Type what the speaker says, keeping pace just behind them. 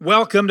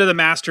Welcome to the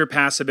Master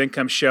Passive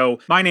Income Show.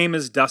 My name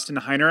is Dustin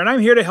Heiner, and I'm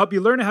here to help you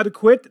learn how to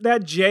quit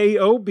that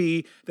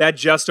JOB, that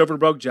just over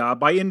broke job,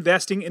 by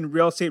investing in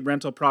real estate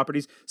rental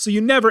properties so you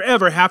never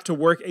ever have to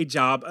work a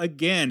job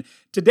again.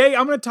 Today,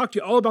 I'm going to talk to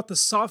you all about the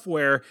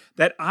software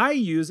that I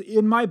use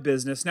in my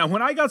business. Now,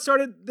 when I got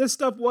started, this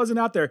stuff wasn't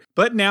out there,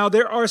 but now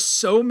there are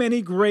so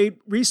many great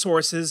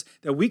resources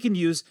that we can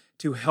use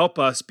to help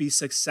us be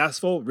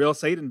successful real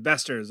estate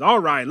investors. All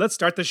right, let's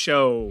start the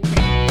show.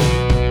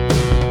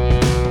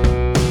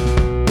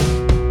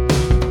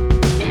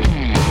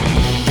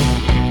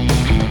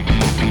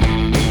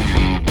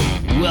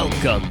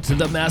 Welcome to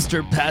the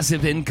Master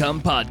Passive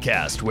Income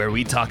Podcast, where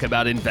we talk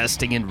about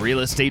investing in real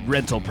estate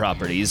rental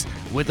properties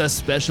with a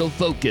special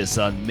focus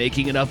on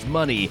making enough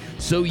money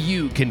so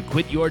you can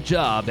quit your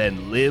job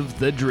and live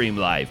the dream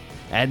life.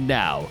 And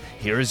now,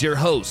 here is your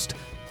host,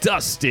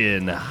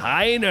 Dustin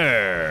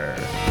Heiner.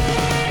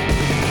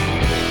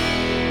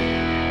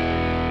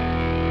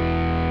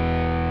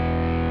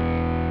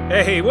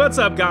 Hey, what's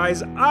up,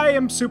 guys? I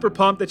am super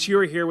pumped that you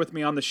are here with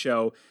me on the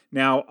show.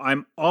 Now,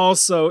 I'm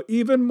also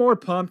even more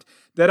pumped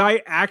that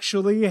I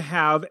actually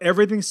have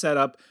everything set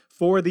up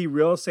for the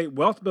Real Estate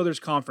Wealth Builders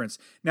Conference.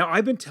 Now,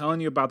 I've been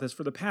telling you about this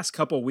for the past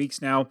couple of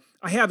weeks now.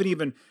 I haven't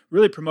even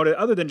really promoted it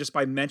other than just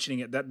by mentioning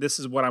it, that this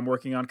is what I'm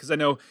working on, because I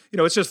know,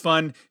 it's just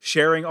fun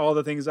sharing all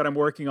the things that I'm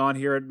working on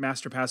here at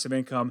Master Passive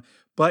Income.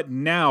 But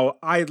now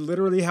I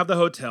literally have the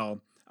hotel.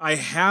 I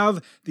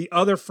have the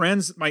other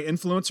friends, my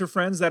influencer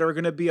friends that are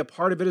going to be a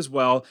part of it as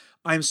well.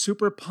 I'm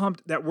super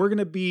pumped that we're going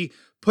to be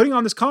putting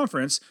on this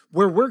conference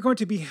where we're going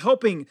to be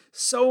helping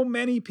so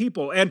many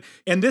people. And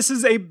this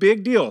is a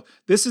big deal.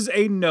 This is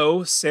a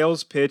no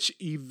sales pitch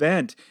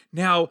event.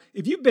 Now,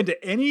 if you've been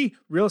to any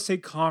real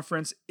estate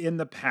conference in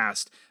the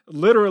past,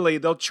 literally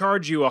they'll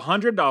charge you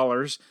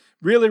 $100,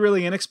 really,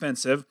 really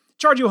inexpensive.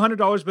 Charge you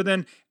 $100, but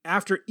then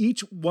after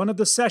each one of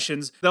the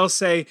sessions, they'll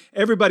say,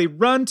 everybody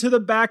run to the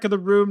back of the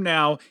room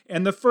now,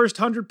 and the first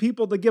 100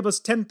 people that give us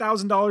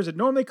 $10,000, it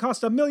normally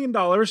costs $1 million,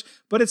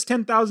 but it's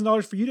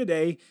 $10,000 for you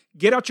today.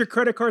 Get out your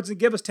credit cards and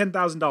give us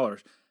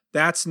 $10,000.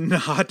 That's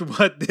not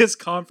what this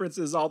conference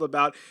is all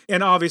about.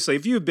 And obviously,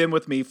 if you've been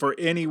with me for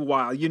any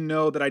while, you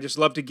know that I just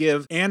love to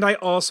give, and I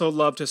also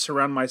love to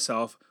surround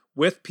myself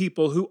with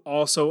people who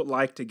also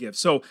like to give.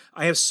 So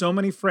I have so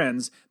many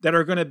friends that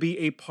are going to be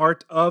a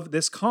part of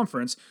this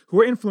conference who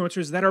are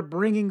influencers that are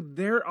bringing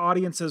their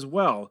audience as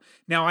well.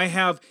 Now I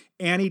have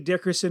Annie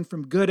Dickerson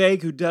from Good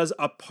Egg who does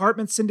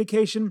apartment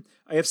syndication.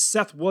 I have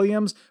Seth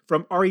Williams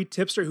from RE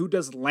Tipster who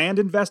does land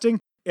investing.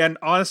 And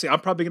honestly,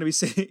 I'm probably going to be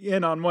sitting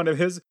in on one of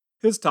his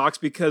talks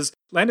because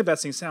land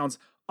investing sounds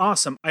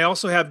awesome. I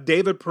also have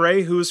David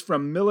Perret who's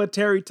from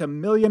Military to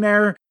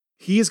Millionaire.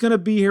 He's going to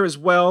be here as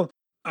well.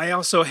 I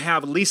also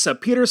have Lisa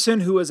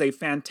Peterson, who is a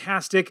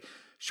fantastic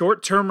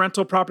short-term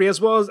rental property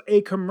as well as a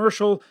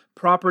commercial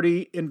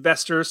property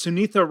investor.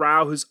 Sunitha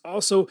Rao, who's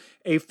also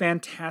a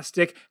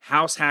fantastic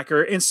house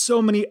hacker, and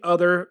so many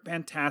other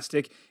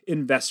fantastic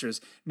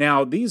investors.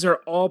 Now, these are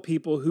all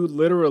people who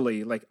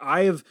literally,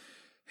 I have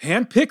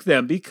handpicked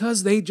them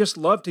because they just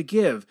love to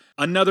give.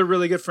 Another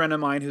really good friend of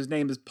mine, whose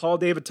name is Paul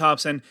David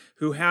Thompson,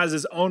 who has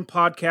his own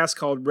podcast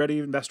called Ready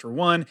Investor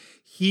One.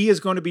 He is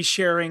going to be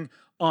sharing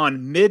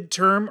on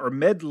mid-term or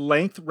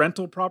mid-length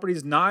rental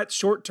properties, not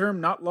short-term,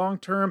 not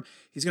long-term.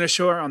 He's going to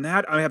show on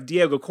that. I have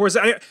Diego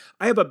Corza.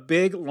 I have a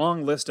big,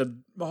 long list of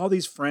all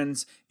these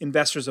friends,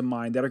 investors of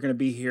mine that are going to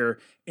be here,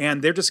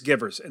 and they're just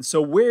givers. And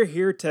so we're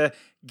here to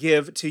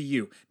give to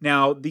you.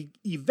 Now, the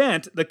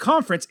event, the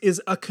conference, is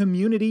a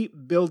community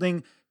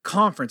building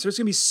conference. There's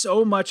going to be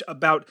so much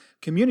about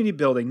community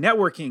building,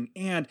 networking,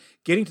 and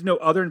getting to know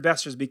other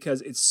investors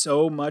because it's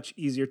so much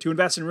easier to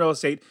invest in real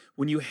estate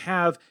when you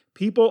have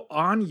people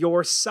on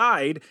your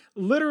side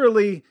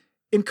literally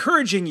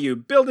encouraging you,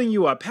 building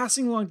you up,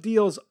 passing along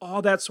deals,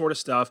 all that sort of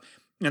stuff.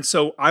 And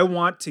so I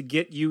want to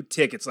get you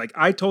tickets. Like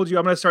I told you,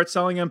 I'm going to start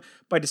selling them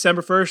by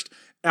December 1st.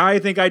 I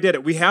think I did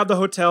it. We have the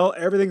hotel.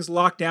 Everything's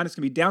locked down. It's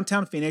going to be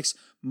downtown Phoenix.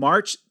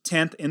 March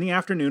 10th in the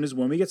afternoon is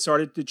when we get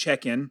started to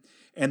check in.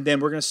 And then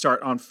we're going to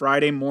start on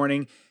Friday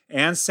morning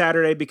and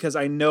Saturday because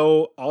I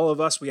know all of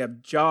us, we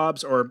have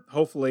jobs, or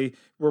hopefully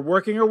we're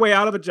working our way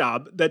out of a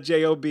job, that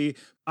JOB.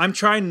 I'm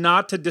trying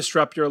not to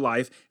disrupt your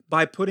life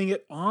by putting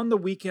it on the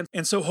weekend.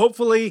 And so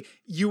hopefully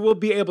you will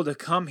be able to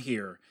come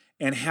here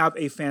and have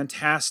a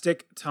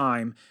fantastic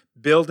time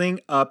building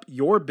up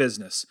your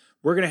business.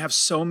 We're going to have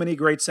so many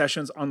great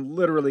sessions on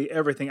literally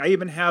everything. I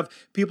even have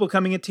people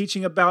coming and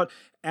teaching about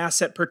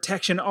asset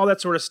protection, all that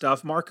sort of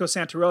stuff. Marco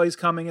Santarelli is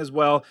coming as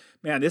well.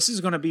 Man, this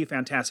is going to be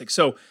fantastic.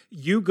 So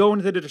you go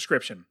into the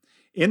description.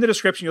 In the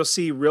description, you'll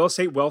see Real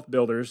Estate Wealth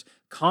Builders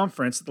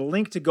Conference, the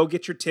link to go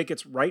get your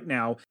tickets right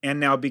now. And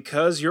now,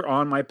 because you're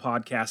on my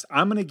podcast,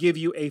 I'm going to give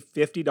you a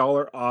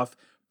 $50 off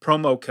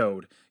promo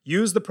code.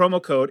 Use the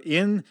promo code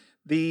in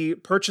the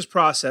purchase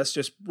process.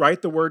 Just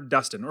write the word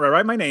Dustin, or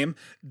write my name,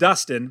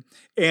 Dustin,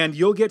 and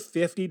you'll get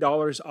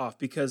 $50 off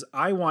because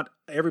I want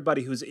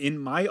everybody who's in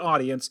my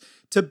audience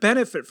to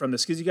benefit from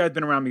this because you guys have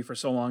been around me for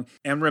so long.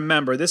 And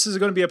remember, this is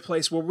going to be a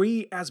place where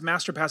we, as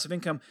Master Passive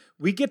Income,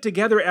 we get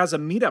together as a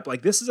meetup.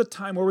 Like this is a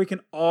time where we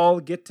can all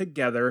get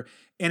together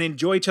and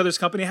enjoy each other's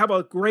company, have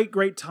a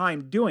great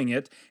time doing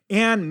it,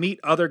 and meet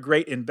other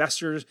great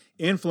investors,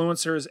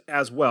 influencers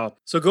as well.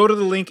 So go to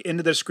the link in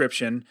the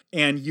description,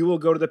 and you will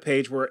go to the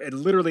page where it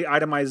literally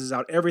itemizes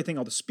out everything,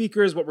 all the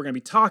speakers, what we're going to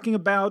be talking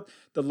about,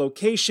 the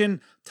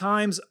location,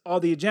 times, all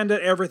the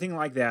agenda, everything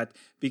like that,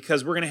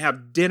 because we're going to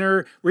have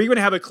dinner. We're even going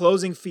to have a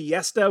closing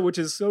fiesta, which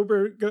is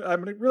super good.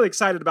 I'm really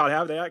excited about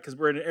having that because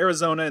we're in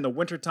Arizona in the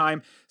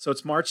wintertime, so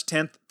it's March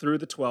 10th through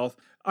the 12th.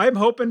 I'm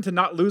hoping to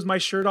not lose my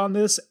shirt on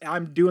this.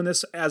 I'm doing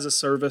this as a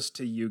service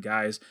to you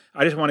guys.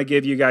 I just want to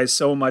give you guys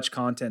so much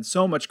content,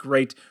 so much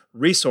great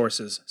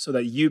resources so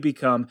that you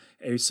become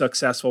a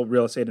successful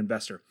real estate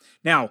investor.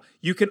 Now,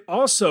 you can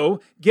also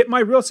get my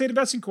real estate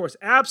investing course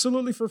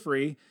absolutely for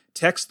free.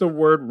 Text the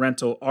word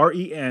rental,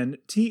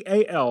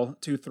 RENTAL,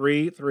 to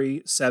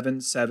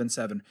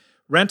 33777.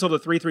 Rental to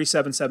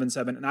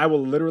 33777, and I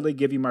will literally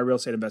give you my real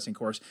estate investing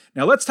course.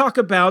 Now, let's talk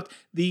about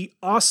the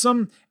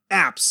awesome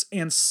apps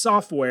and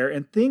software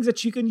and things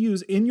that you can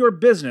use in your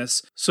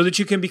business so that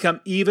you can become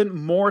even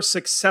more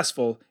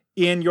successful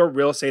in your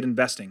real estate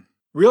investing.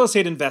 Real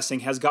estate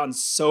investing has gotten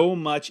so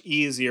much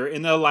easier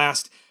in the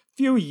last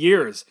few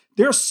years.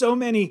 There are so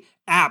many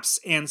apps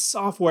and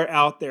software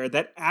out there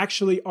that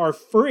actually are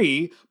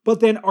free, but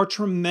then are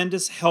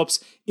tremendous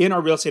helps in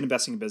our real estate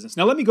investing business.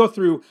 Now, let me go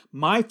through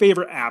my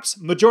favorite apps.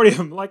 Majority of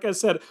them, like I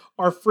said,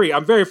 are free.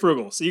 I'm very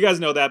frugal, so you guys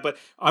know that, but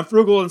I'm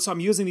frugal, and so I'm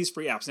using these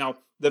free apps. Now,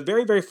 the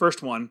very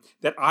first one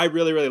that I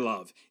really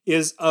love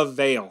is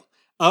Avail.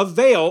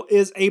 Avail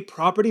is a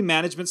property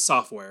management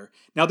software.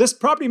 Now, this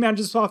property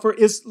management software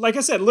is, like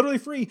I said, literally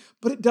free,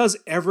 but it does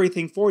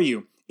everything for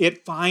you.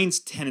 It finds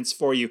tenants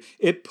for you.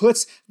 It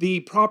puts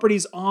the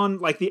properties on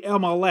like the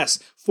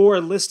MLS for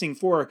a listing,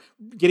 for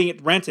getting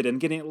it rented and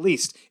getting it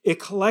leased. It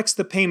collects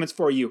the payments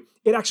for you.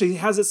 It actually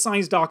has it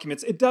signs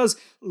documents. It does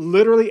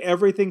literally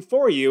everything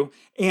for you,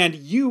 and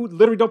you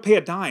literally don't pay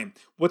a dime.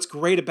 What's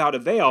great about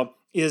Avail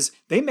is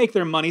they make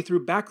their money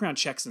through background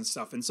checks and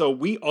stuff. And so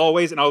we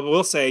always, and I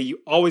will say, you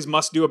always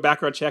must do a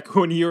background check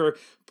when you're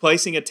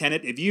placing a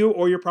tenant. If you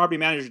or your property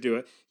manager do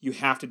it, you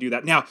have to do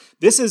that. Now,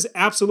 this is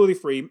absolutely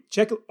free.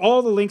 Check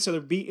all the links that will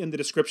be in the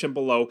description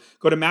below.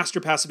 Go to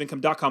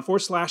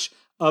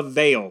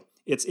masterpassiveincome.com/avail.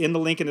 It's in the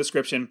link in the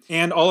description.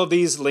 And all of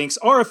these links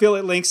are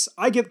affiliate links.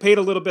 I get paid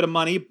a little bit of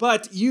money,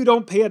 but you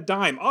don't pay a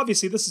dime.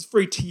 Obviously, this is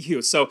free to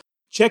you. So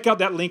check out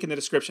that link in the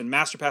description,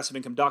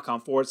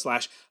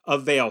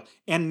 masterpassiveincome.com/avail,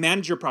 and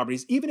manage your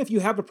properties. Even if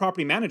you have a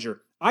property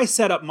manager, I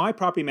set up my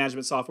property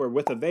management software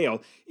with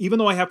Avail, even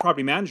though I have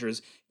property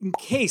managers, in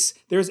case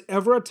there's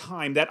ever a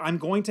time that I'm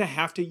going to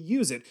have to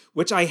use it,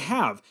 which I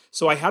have.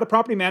 So I had a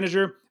property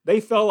manager, they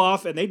fell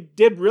off and they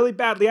did really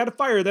badly. I had to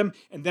fire them,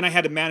 and then I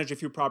had to manage a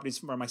few properties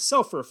for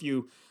myself for a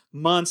few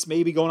months,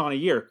 maybe going on a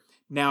year.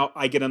 Now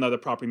I get another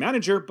property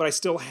manager, but I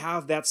still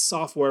have that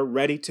software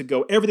ready to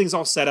go. Everything's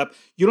all set up.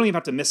 You don't even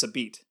have to miss a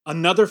beat.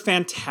 Another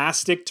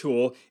fantastic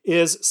tool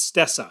is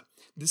Stessa.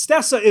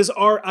 Stessa is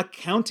our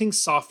accounting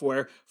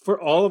software for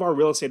all of our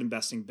real estate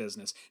investing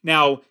business.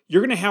 Now,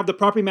 you're going to have the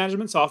property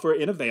management software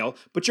in Avail,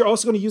 but you're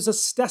also going to use a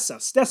Stessa.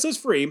 Stessa is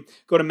free.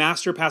 Go to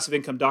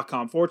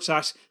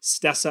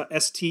masterpassiveincome.com/Stessa,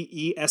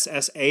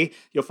 STESSA.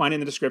 You'll find it in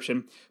the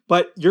description.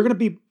 But you're going to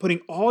be putting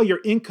all your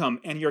income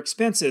and your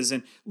expenses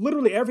and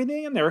literally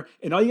everything in there.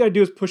 And all you got to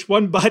do is push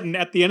one button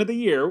at the end of the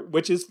year,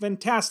 which is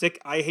fantastic.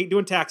 I hate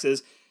doing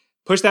taxes.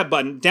 Push that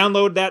button,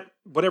 download that,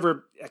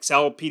 whatever,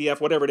 Excel, PDF,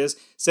 whatever it is,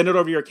 send it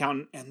over to your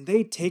accountant, and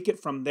they take it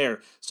from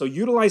there. So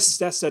utilize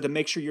Stessa to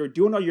make sure you're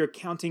doing all your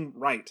accounting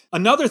right.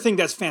 Another thing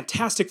that's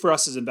fantastic for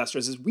us as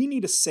investors is we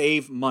need to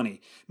save money.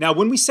 Now,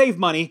 when we save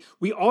money,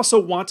 we also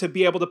want to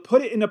be able to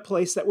put it in a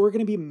place that we're going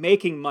to be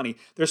making money.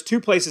 There's two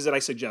places that I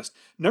suggest.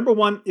 Number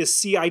one is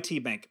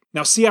CIT Bank.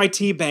 Now,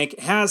 CIT Bank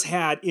has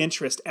had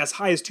interest as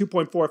high as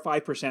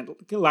 2.45%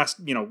 last,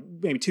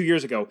 maybe 2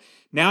 years ago.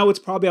 Now it's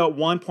probably about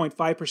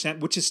 1.5%,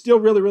 which is still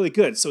really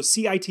good. So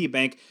CIT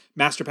Bank,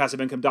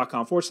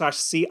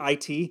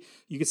 masterpassiveincome.com/CIT.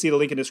 You can see the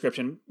link in the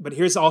description. But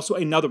here's also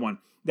another one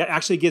that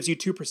actually gives you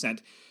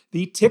 2%.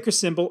 The ticker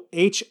symbol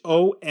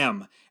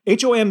HOM.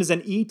 HOM is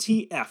an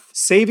ETF,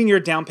 saving your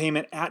down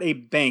payment at a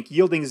bank,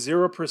 yielding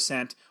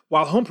 0%.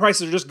 While home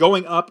prices are just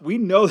going up, we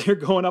know they're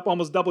going up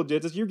almost double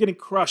digits. You're getting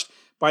crushed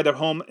by the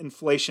home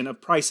inflation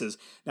of prices.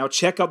 Now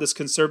check out this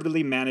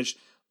conservatively managed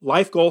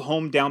Life Goal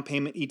Home Down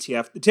Payment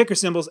ETF. The ticker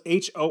symbol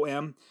is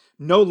HOM.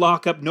 No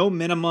lockup, no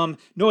minimum,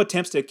 no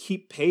attempts to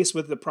keep pace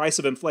with the price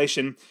of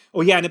inflation. Oh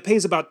yeah, and it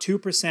pays about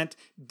 2%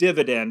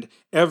 dividend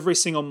every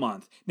single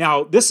month.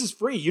 Now, this is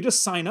free. You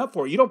just sign up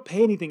for it. You don't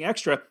pay anything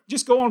extra.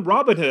 Just go on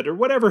Robinhood or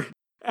whatever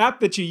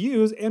app that you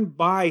use and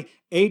buy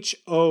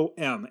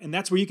HOM. And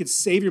that's where you can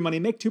save your money,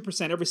 make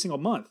 2% every single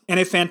month. And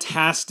a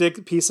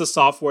fantastic piece of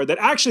software that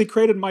I actually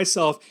created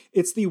myself.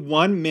 It's the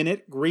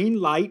 1-minute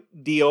green light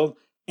deal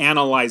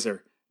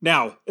analyzer.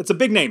 Now, it's a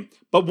big name,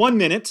 but 1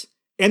 minute,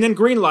 and then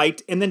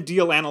Greenlight, and then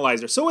Deal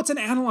Analyzer. So it's an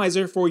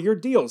analyzer for your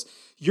deals.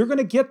 You're going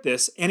to get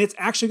this, and it's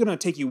actually going to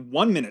take you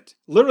 1 minute,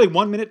 literally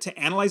 1 minute to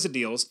analyze the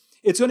deals.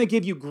 It's going to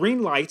give you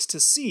green lights to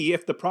see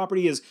if the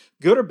property is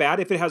good or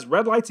bad. If it has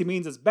red lights, it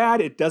means it's bad.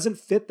 It doesn't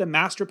fit the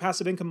master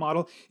passive income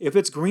model. If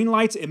it's green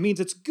lights, it means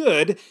it's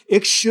good.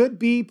 It should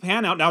be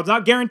pan out. Now, it's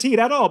not guaranteed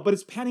at all, but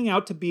it's panning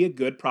out to be a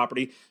good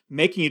property,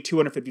 making you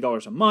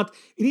 $250 a month.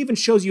 It even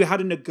shows you how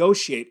to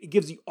negotiate. It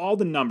gives you all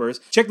the numbers.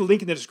 Check the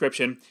link in the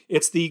description.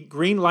 It's the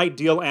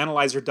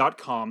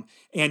greenlightdealanalyzer.com,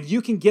 and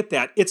you can get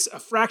that. It's a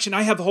fraction.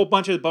 I have a whole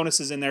bunch of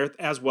bonuses in there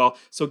as well,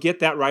 so get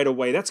that right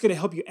away. That's going to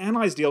help you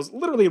analyze deals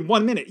literally in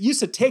 1 minute. It used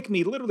to take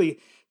me literally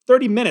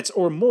 30 minutes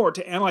or more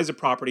to analyze a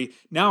property.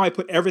 Now I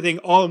put everything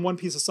all in one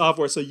piece of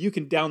software so you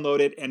can download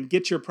it and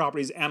get your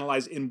properties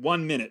analyzed in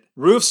 1 minute.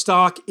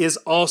 Roofstock is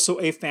also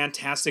a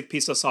fantastic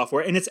piece of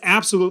software, and it's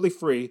absolutely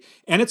free,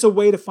 and it's a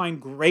way to find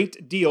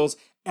great deals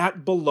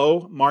at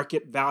below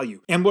market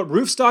value. And what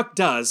Roofstock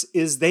does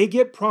is they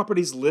get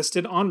properties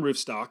listed on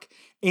Roofstock,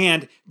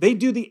 and they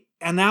do the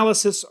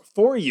analysis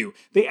for you.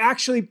 They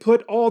actually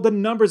put all the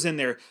numbers in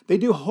there. They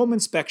do home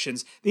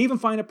inspections. They even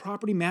find a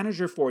property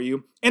manager for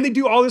you, and they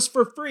do all this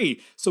for free.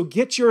 So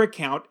get your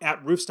account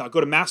at Roofstock. Go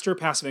to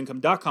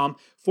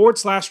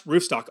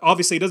masterpassiveincome.com/Roofstock.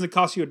 Obviously, it doesn't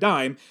cost you a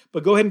dime,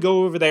 but go ahead and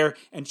go over there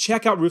and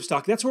check out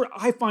Roofstock. That's where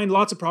I find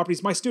lots of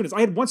properties. My students,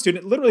 I had one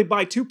student literally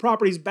buy 2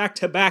 properties back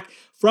to back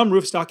from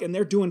Roofstock, and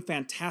they're doing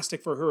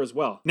fantastic for her as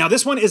well. Now,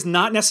 this one is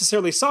not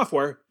necessarily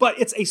software, but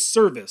it's a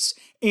service.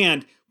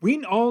 And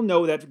we all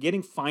know that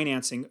getting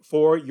financing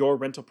for your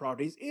rental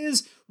properties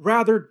is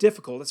rather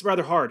difficult. It's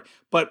rather hard.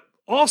 But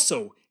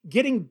also,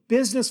 getting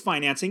business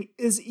financing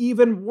is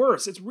even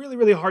worse. It's really,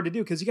 really hard to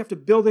do because you have to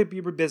build up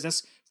your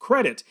business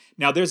credit.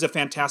 Now, there's a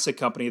fantastic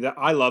company that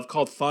I love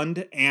called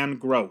Fund and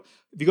Grow.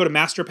 If you go to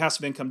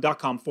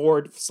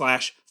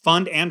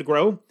masterpassiveincome.com/fund and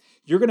grow,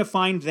 you're going to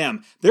find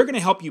them. They're going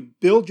to help you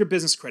build your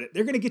business credit.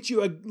 They're going to get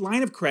you a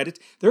line of credit.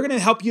 They're going to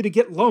help you to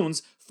get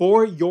loans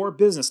for your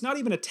business, not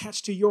even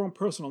attached to your own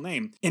personal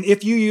name. And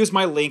if you use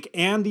my link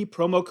and the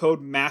promo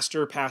code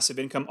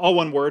MASTERPASSIVEINCOME, all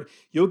one word,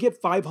 you'll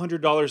get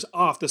 $500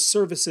 off the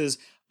services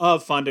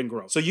of Fund and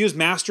Grow. So use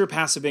Master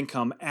Passive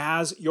Income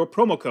as your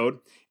promo code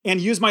and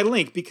use my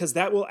link because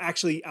that will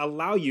actually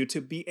allow you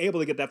to be able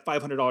to get that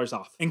 $500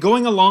 off. And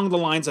going along the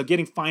lines of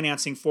getting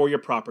financing for your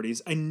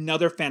properties,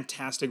 another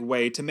fantastic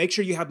way to make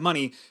sure you have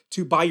money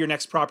to buy your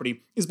next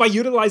property is by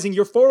utilizing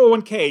your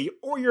 401k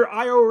or your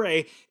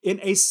IRA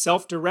in a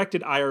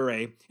self-directed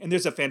IRA. And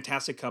there's a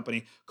fantastic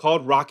company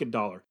called Rocket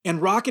Dollar.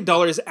 And Rocket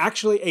Dollar is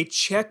actually a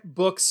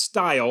checkbook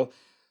style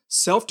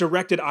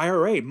self-directed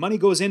IRA. Money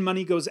goes in,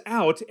 money goes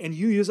out, and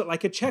you use it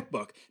like a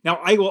checkbook. Now,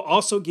 I will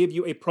also give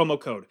you a promo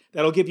code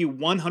that'll give you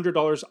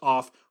 $100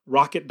 off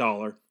Rocket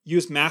Dollar.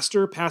 Use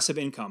Master Passive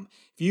Income.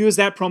 If you use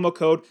that promo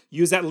code,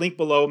 use that link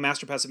below,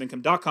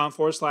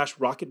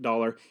 masterpassiveincome.com/Rocket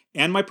Dollar,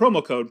 and my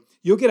promo code,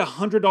 you'll get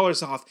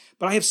 $100 off.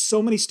 But I have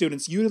so many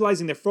students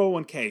utilizing their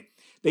 401k.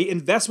 They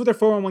invest with their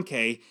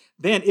 401k.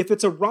 Then if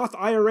it's a Roth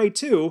IRA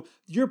too,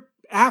 your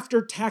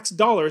after-tax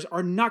dollars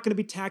are not going to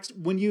be taxed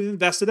when you've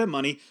invested that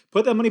money.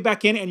 Put that money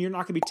back in, and you're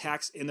not going to be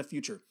taxed in the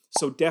future.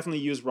 So definitely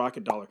use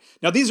Rocket Dollar.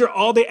 Now, these are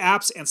all the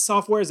apps and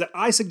softwares that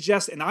I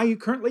suggest and I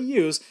currently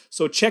use.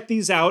 So check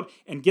these out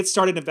and get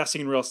started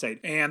investing in real estate.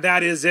 And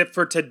that is it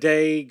for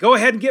today. Go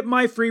ahead and get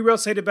my free real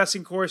estate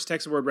investing course.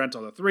 Text the word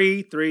rental to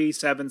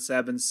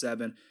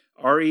 33777.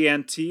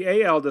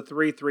 RENTAL to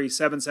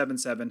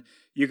 33777.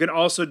 You can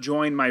also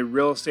join my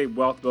Real Estate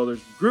Wealth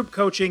Builders group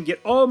coaching. Get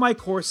all my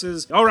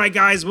courses. All right,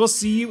 guys, we'll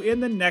see you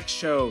in the next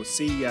show.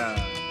 See ya.